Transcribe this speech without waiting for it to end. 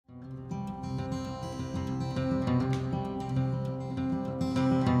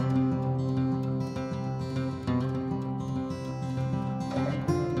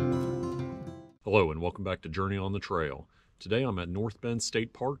Hello and welcome back to Journey on the Trail. Today I'm at North Bend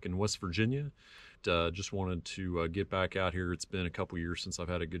State Park in West Virginia. Just wanted to get back out here. It's been a couple years since I've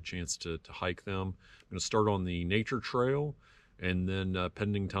had a good chance to hike them. I'm going to start on the nature trail, and then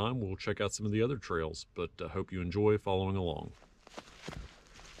pending time we'll check out some of the other trails, but hope you enjoy following along.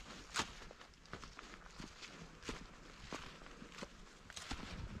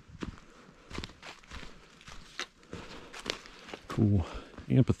 Cool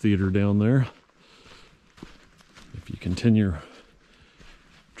amphitheater down there. If you continue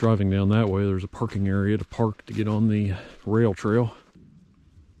driving down that way, there's a parking area to park to get on the rail trail.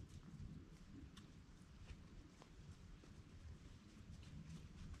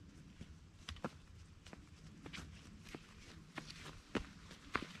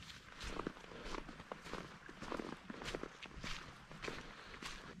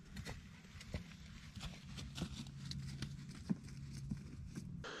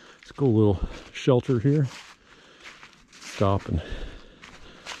 It's a cool little shelter here. Stop and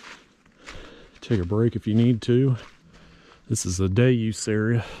take a break if you need to. This is a day use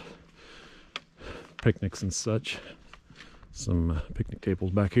area. Picnics and such. Some picnic tables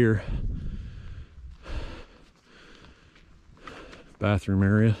back here. Bathroom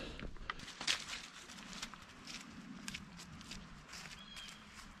area.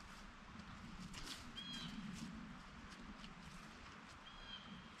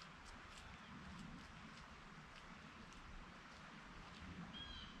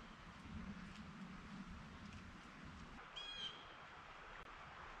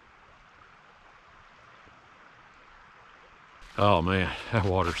 Oh man, that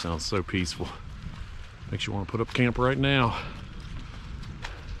water sounds so peaceful. Makes you want to put up camp right now.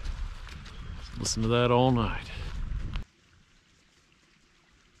 Listen to that all night.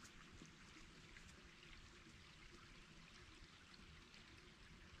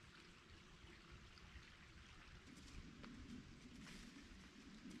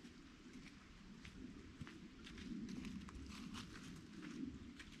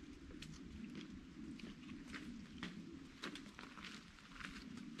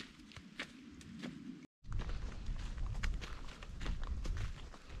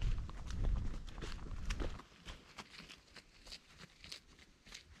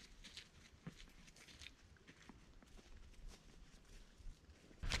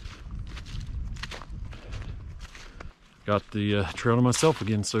 Got the trail to myself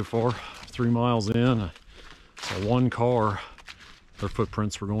again so far. 3 miles in, I saw one car. Their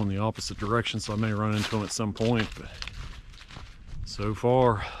footprints were going the opposite direction, so I may run into them at some point. But so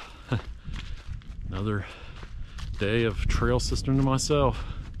far, another day of trail system to myself.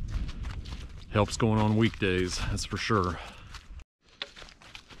 Helps going on weekdays, that's for sure.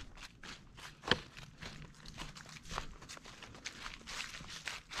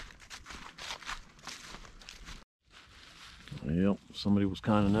 Yep, somebody was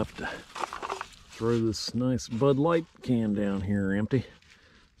kind enough to throw this nice Bud Light can down here empty.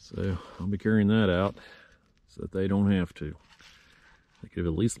 So I'll be carrying that out so that they don't have to. They could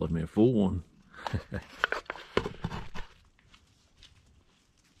have at least left me a full one.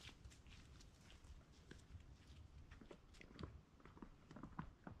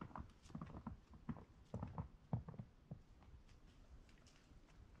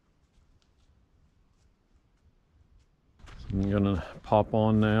 I'm gonna pop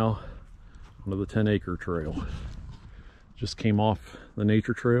on now onto the 10-acre trail. Just came off the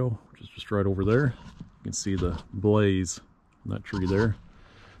nature trail, which is just right over there. You can see the blaze in that tree there.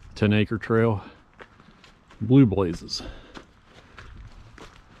 10-acre trail, blue blazes.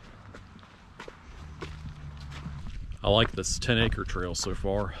 I like this 10-acre trail so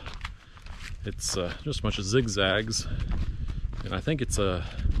far. It's just a bunch of zigzags, and I think it's a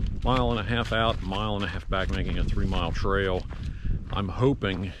 1.5 miles out, 1.5 miles back, making a 3-mile trail. I'm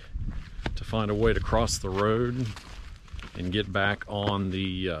hoping to find a way to cross the road and get back on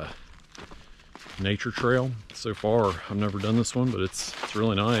the nature trail. So far, I've never done this one, but it's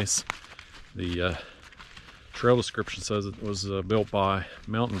really nice. The trail description says it was built by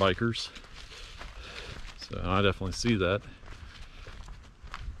mountain bikers, so I definitely see that.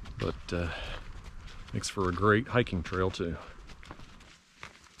 But makes for a great hiking trail too.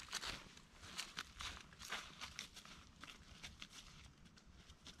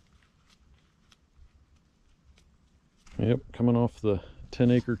 Yep, coming off the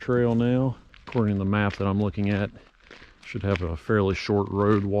 10-acre trail now. According to the map that I'm looking at, should have a fairly short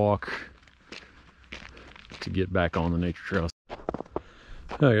road walk to get back on the nature trail.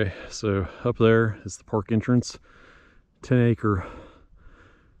 Okay, so up there is the park entrance. 10-acre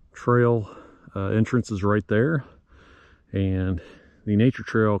trail entrance is right there. And the nature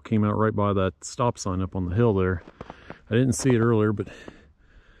trail came out right by that stop sign up on the hill there. I didn't see it earlier, but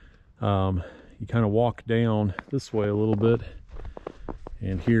you kind of walk down this way a little bit,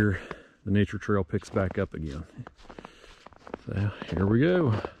 and here the nature trail picks back up again. So here we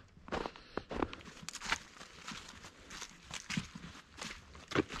go.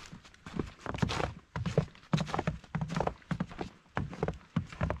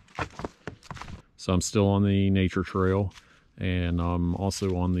 So I'm still on the nature trail, and I'm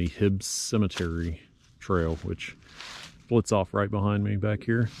also on the Hibbs Cemetery trail, which splits off right behind me back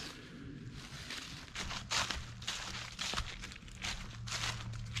here.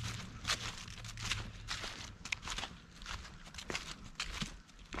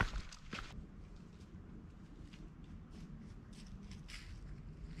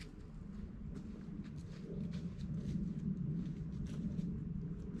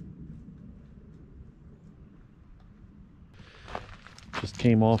 Just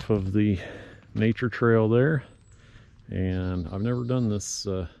came off of the nature trail there, and I've never done this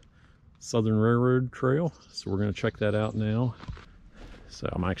Southern Railroad trail, so we're going to check that out now. So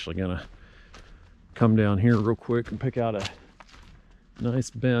I'm actually going to come down here real quick and pick out a nice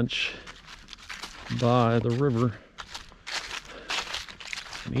bench by the river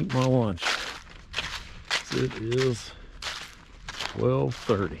and eat my lunch. So it is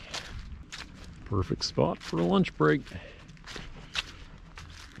 12:30. Perfect spot for a lunch break.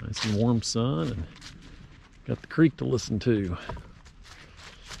 Nice and warm sun, and got the creek to listen to.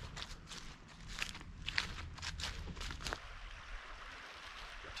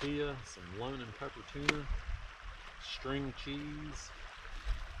 Tortilla, some lemon and pepper tuna, string cheese,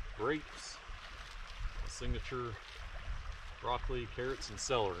 grapes, signature broccoli, carrots, and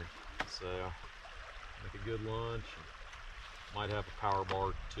celery. So make a good lunch. Might have a power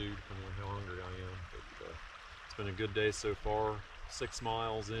bar too, depending on how hungry I am. But it's been a good day so far. 6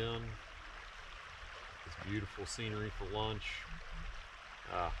 miles in. It's beautiful scenery for lunch.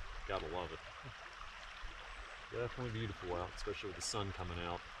 Gotta love it. Definitely beautiful out, especially with the sun coming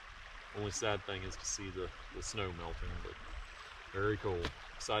out. Only sad thing is to see the snow melting, but very cool.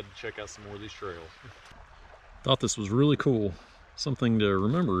 Excited to check out some more of these trails. Thought this was really cool. Something to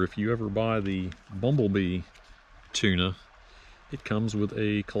remember if you ever buy the Bumblebee tuna. It comes with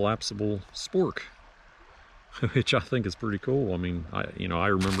a collapsible spork, which I think is pretty cool. I mean, I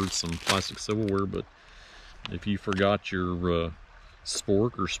remembered some plastic silverware, but if you forgot your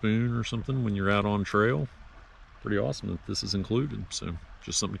spork or spoon or something when you're out on trail, pretty awesome that this is included. So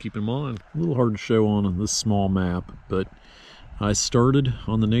just something to keep in mind. A little hard to show on this small map, but I started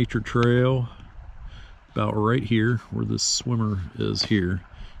on the nature trail about right here where this swimmer is here,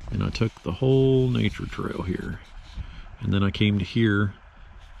 and I took the whole nature trail here, and then I came to here,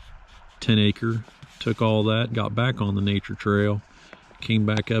 10 acre, took all that, got back on the nature trail, came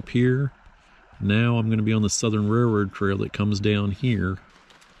back up here. Now I'm going to be on the Southern Railroad trail that comes down here.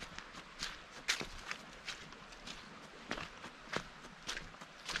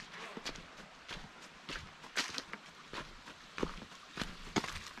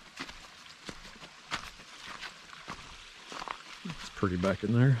 It's pretty back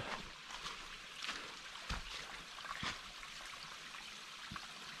in there.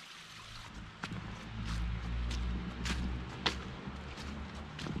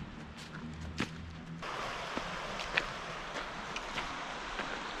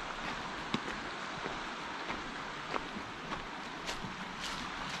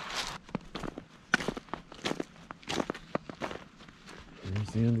 Here's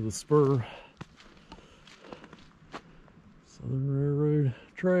the end of the spur. Southern Railroad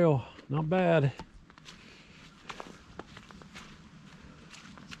trail, not bad.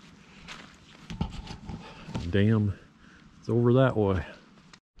 Dam is over that way.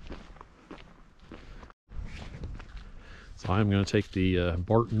 So I'm going to take the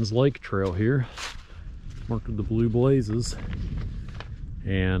Barton's Lake trail here, marked with the blue blazes,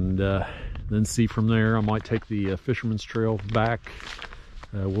 and then see from there. I might take the Fisherman's Trail back.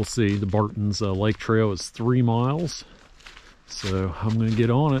 We'll see. The Barton's Lake Trail is 3 miles, so I'm going to get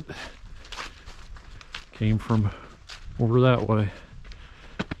on it. Came from over that way,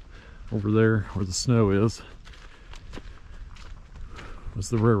 over there where the snow is, was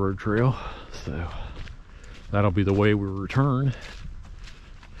the railroad trail, so that'll be the way we return.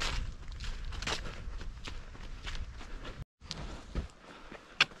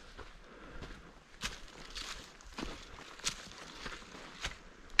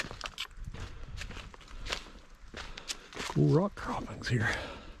 Cool rock croppings here.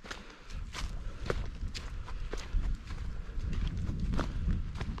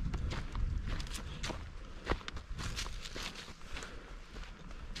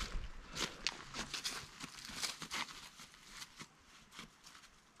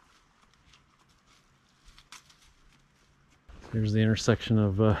 Here's the intersection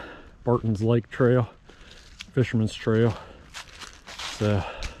of Barton's Lake Trail, Fisherman's Trail. So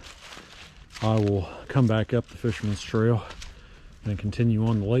I will come back up the Fisherman's Trail and continue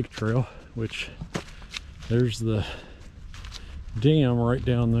on the Lake Trail, which there's the dam right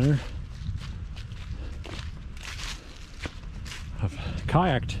down there. I've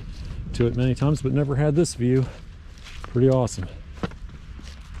kayaked to it many times, but never had this view. Pretty awesome.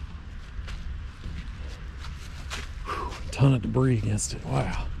 Whew, a ton of debris against it.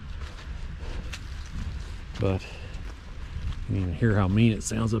 Wow. But you can hear how mean it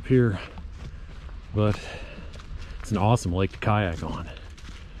sounds up here. But it's an awesome lake to kayak on.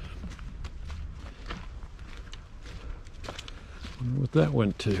 Wonder what that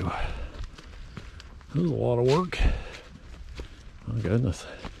went to. That was a lot of work. My goodness.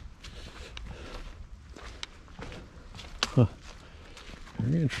 Huh.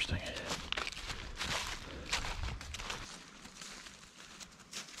 Very interesting.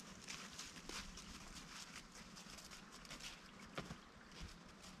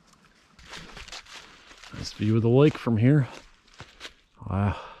 Nice view of the lake from here.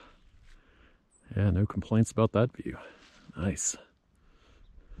 Wow. Yeah, no complaints about that view. Nice.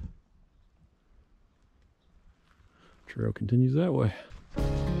 Trail continues that way.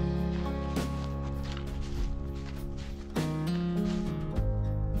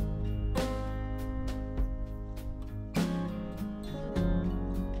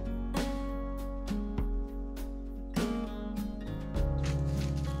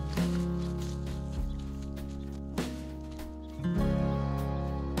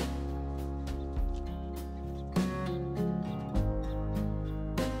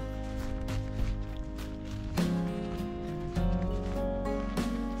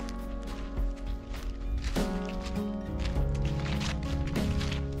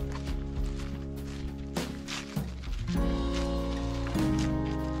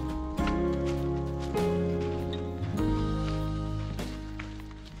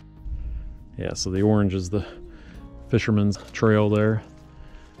 Yeah, so the orange is the Fisherman's Trail there.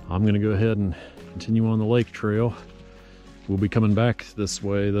 I'm gonna go ahead and continue on the Lake Trail. We'll be coming back this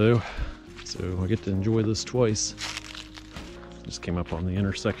way though, so I get to enjoy this twice. Just came up on the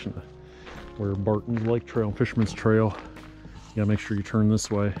intersection where Barton's Lake Trail and Fisherman's Trail. You gotta make sure you turn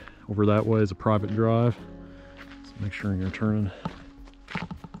this way. Over that way is a private drive, so make sure you're turning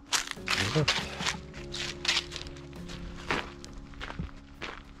left.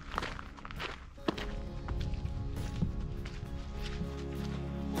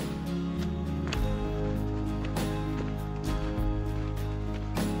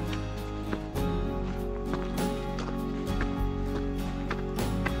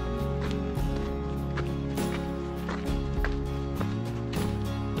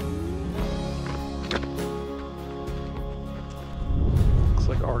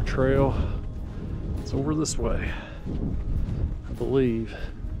 Our trail, it's over this way, I believe.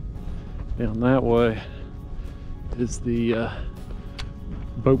 Down that way is the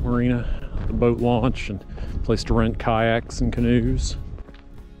boat marina, the boat launch, and place to rent kayaks and canoes.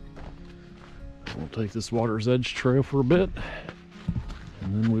 We'll take this Water's Edge trail for a bit,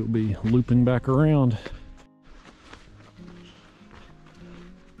 and then we'll be looping back around.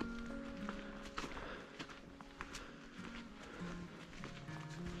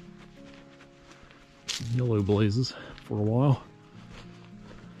 Yellow blazes for a while.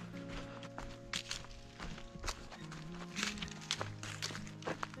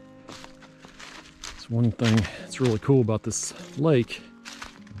 It's one thing that's really cool about this lake.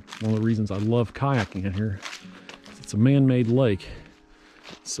 One of the reasons I love kayaking in here is it's a man-made lake.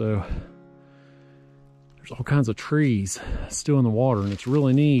 So there's all kinds of trees still in the water, and it's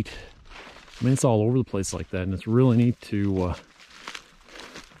really neat. I mean, it's all over the place like that, and it's really neat to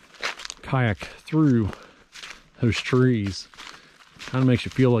kayak through those trees. Kind of makes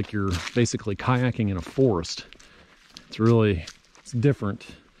you feel like you're basically kayaking in a forest. It's different,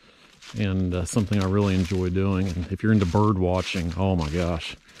 and something I really enjoy doing. And if you're into bird watching, oh my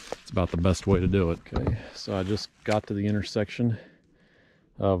gosh, it's about the best way to do it. Okay, so I just got to the intersection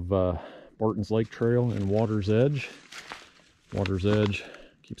of Barton's Lake Trail and Water's Edge. Water's Edge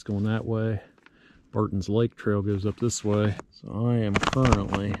keeps going that way. Barton's Lake Trail goes up this way. So I am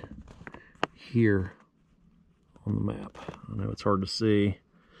currently here on the map. I know it's hard to see,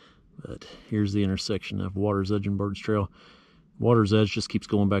 but here's the intersection of Water's Edge and Bird's Trail. Water's Edge just keeps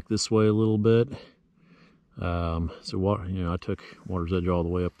going back this way a little bit. I took Water's Edge all the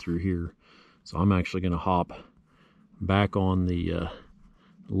way up through here. So I'm actually going to hop back on the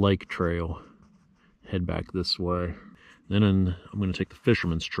Lake Trail, head back this way. Then I'm going to take the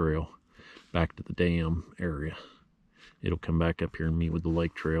Fisherman's Trail back to the dam area. it'll come back up here and meet with the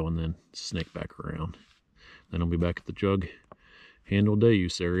lake trail and then snake back around. Then I'll be back at the jug handle day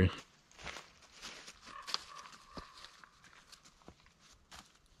use area.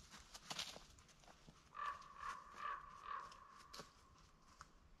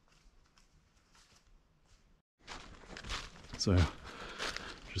 So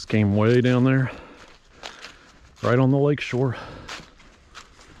just came way down there, right on the lake shore,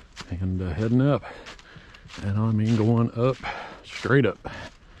 and heading up. And I mean going up, straight up.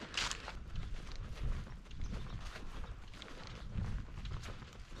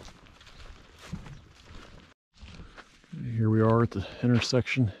 Here we are at the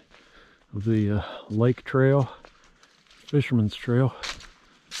intersection of the lake trail, fisherman's trail.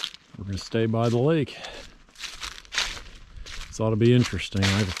 We're gonna stay by the lake. This ought to be interesting. I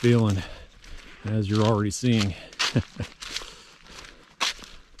have a feeling, as you're already seeing,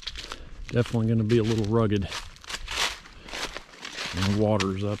 definitely going to be a little rugged. And the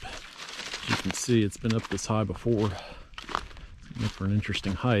water's up. As you can see, it's been up this high before. Make for an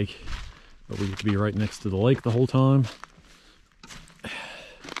interesting hike, but we get to be right next to the lake the whole time.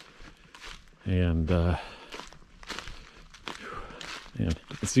 And you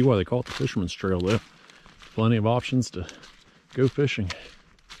can see why they call it the Fisherman's Trail, though. Plenty of options to go fishing.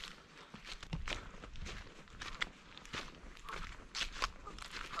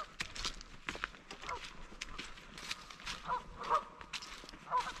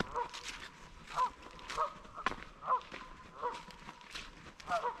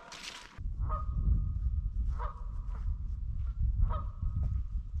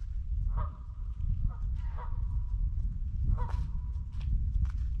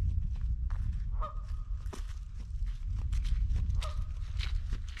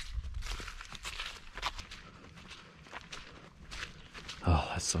 Oh,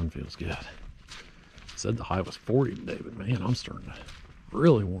 that sun feels good. Said the high was 40 today, but man, I'm starting to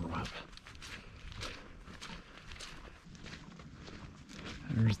really warm up.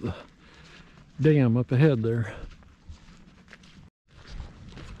 There's the dam up ahead there.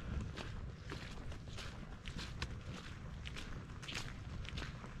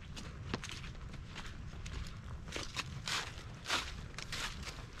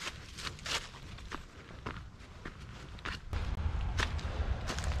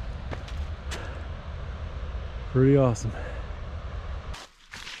 Pretty awesome.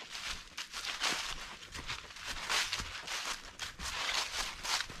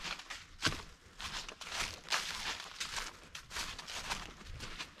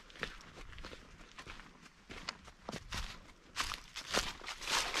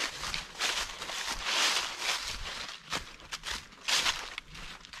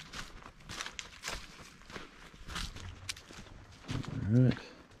 All right,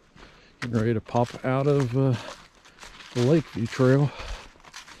 getting ready to pop out of the Lakeview Trail.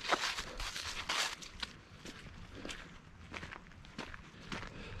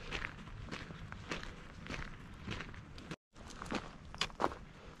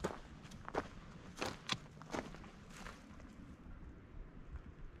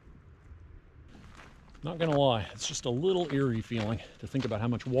 Not gonna lie, it's just a little eerie feeling to think about how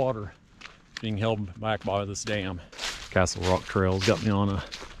much water is being held back by this dam. Castle Rock Trail's got me on a,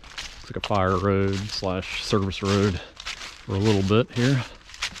 it's like a fire road slash service road for a little bit here,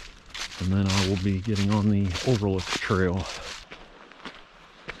 and then I will be getting on the Overlook Trail.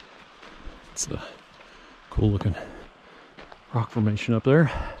 It's a cool looking rock formation up there.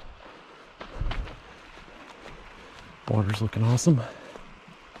 Water's looking awesome.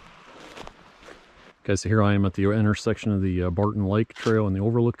 Okay, so here I am at the intersection of the Barton Lake Trail and the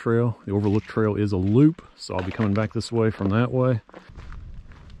Overlook Trail. The Overlook Trail is a loop, so I'll be coming back this way from that way.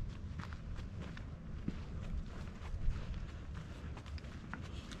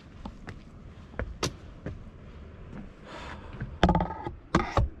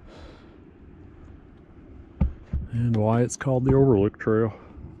 And why it's called the Overlook Trail.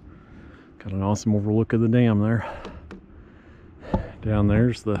 Got an awesome overlook of the dam there. Down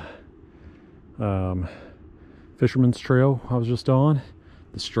there's the Fisherman's Trail I was just on,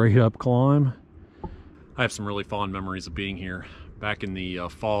 the straight up climb. I have some really fond memories of being here. Back in the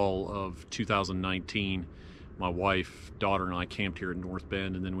fall of 2019, my wife, daughter, and I camped here in North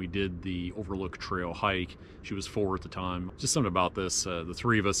Bend, and then we did the Overlook Trail hike. She was 4 at the time. Just something about this, the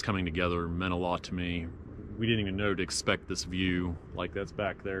 3 of us coming together meant a lot to me. We didn't even know to expect this view, like that's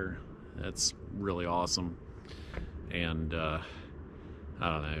back there. That's really awesome. And I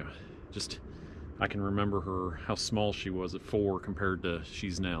don't know, just I can remember her, how small she was at 4 compared to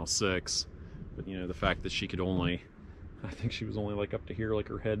she's now 6. But you know, the fact that she could only I think she was only like up to here, like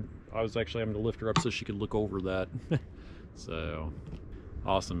her head. I was actually having to lift her up so she could look over that. So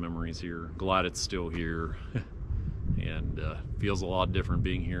awesome memories here. Glad it's still here. And feels a lot different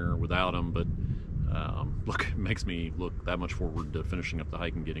being here without them, but look, it makes me look that much forward to finishing up the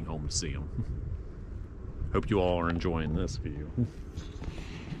hike and getting home to see them. Hope you all are enjoying this view.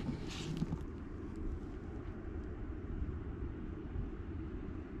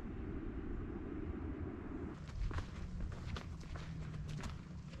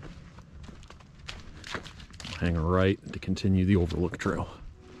 Hang a right to continue the overlook trail.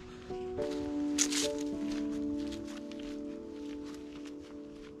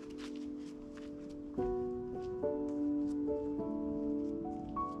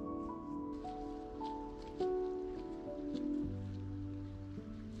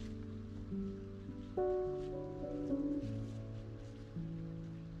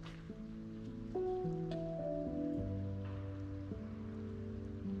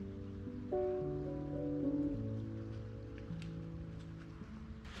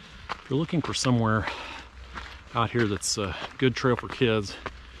 If you're looking for somewhere out here that's a good trail for kids,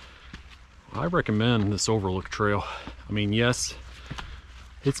 I recommend this overlook trail. I mean, yes,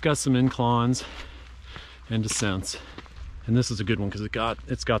 it's got some inclines and descents, and this is a good one because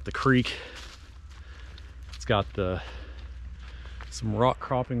it's got the creek, it's got some rock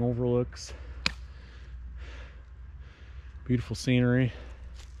cropping overlooks, beautiful scenery.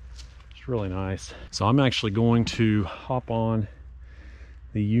 It's really nice. So I'm actually going to hop on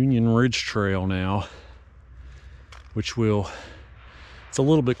the Union Ridge Trail now, which it's a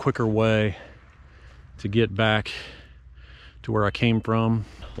little bit quicker way to get back to where I came from.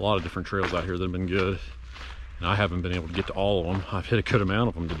 A lot of different trails out here that have been good, and I haven't been able to get to all of them. I've hit a good amount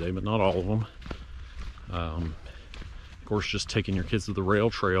of them today, but not all of them. Of course, just taking your kids to the rail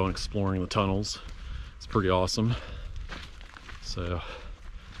trail and exploring the tunnels, it's pretty awesome. So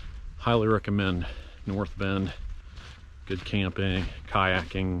highly recommend North Bend. Good camping,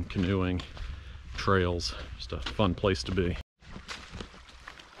 kayaking, canoeing, trails, just a fun place to be.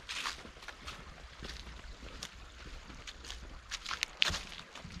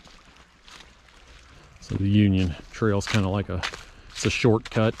 So the Union Trail's kind of like it's a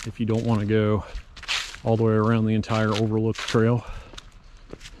shortcut if you don't want to go all the way around the entire overlook trail.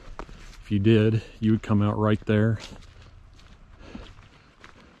 If you did, you would come out right there.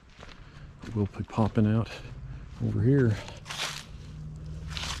 We'll be popping out over here.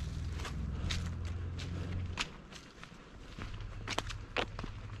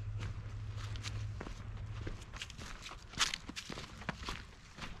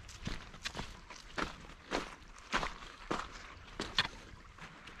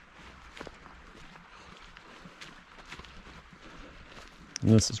 And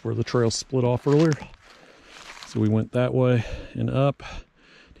this is where the trail split off earlier. So we went that way and up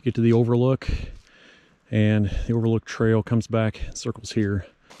to get to the overlook. And the overlook trail comes back and circles here.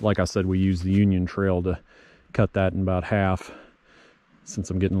 Like I said, we use the Union Trail to cut that in about half. Since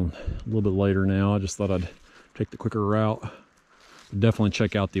I'm getting a little bit later now, I just thought I'd take the quicker route. But definitely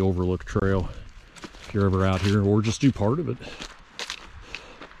check out the overlook trail if you're ever out here, or just do part of it.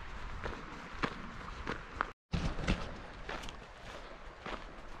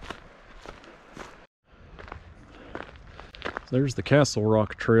 So there's the Castle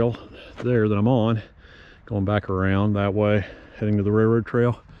Rock Trail there that I'm on. Going back around that way, heading to the railroad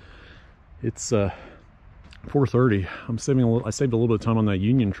trail. It's 4:30. I saved a little bit of time on that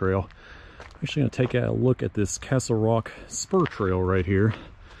Union Trail. I'm actually going to take a look at this Castle Rock Spur Trail right here,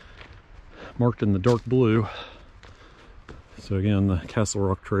 marked in the dark blue. So again, the Castle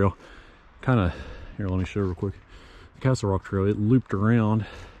Rock Trail, here, let me show you real quick. The Castle Rock Trail, it looped around,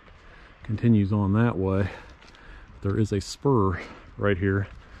 continues on that way. There is a spur right here.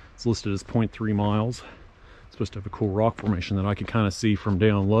 It's listed as 0.3 miles. Supposed to have a cool rock formation that I could kind of see from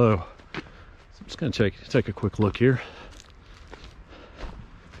down low. So I'm just going to take a quick look here.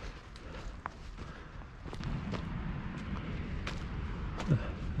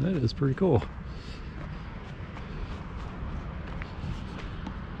 That is pretty cool.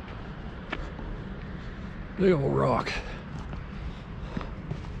 Big old rock.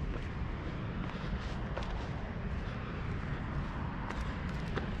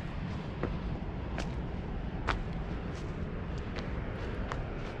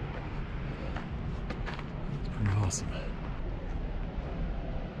 Awesome.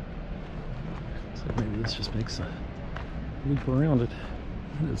 So maybe this just makes a loop around it.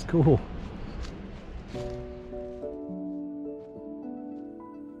 That is cool.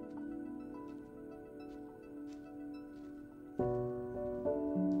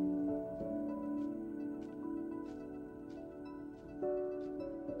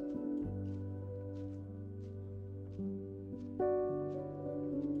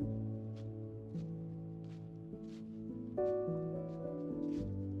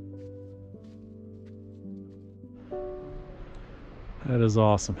 That is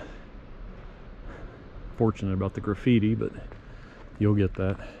awesome. Fortunate about the graffiti, but you'll get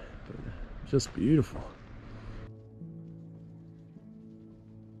that. But just beautiful.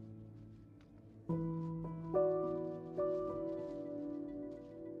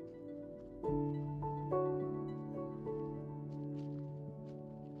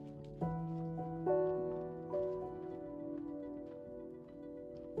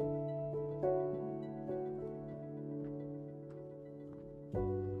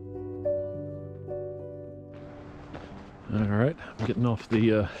 All right, I'm getting off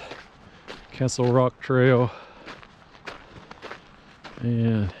the Castle Rock Trail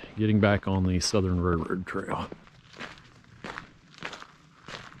and getting back on the Southern Railroad Trail.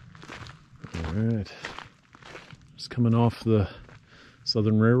 All right, just coming off the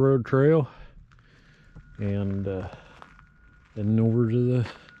Southern Railroad Trail and heading over to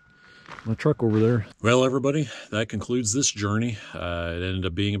my truck over there. Well, everybody, that concludes this journey. It ended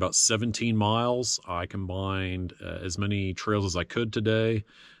up being about 17 miles. I combined as many trails as I could today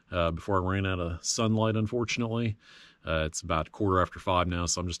before I ran out of sunlight, unfortunately. It's about 5:15 now,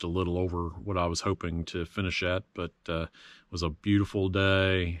 so I'm just a little over what I was hoping to finish at, but it was a beautiful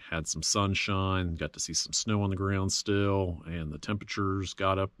day, had some sunshine, got to see some snow on the ground still, and the temperatures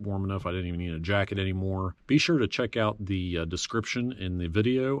got up warm enough I didn't even need a jacket anymore. Be sure to check out the description in the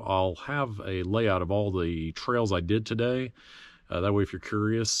video. I'll have a layout of all the trails I did today. That way, if you're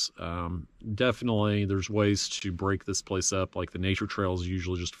curious, definitely there's ways to break this place up. Like the nature trail is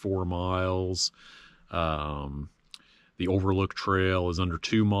usually just 4 miles. The Overlook Trail is under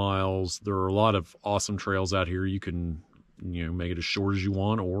 2 miles. There are a lot of awesome trails out here. You can, make it as short as you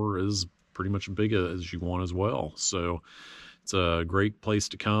want or as pretty much big as you want as well. So it's a great place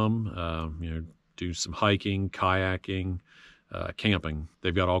to come, do some hiking, kayaking, camping.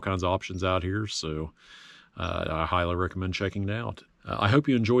 They've got all kinds of options out here. So I highly recommend checking it out. I hope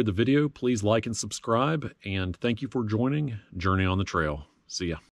you enjoyed the video. Please like and subscribe. And thank you for joining Journey on the Trail. See ya.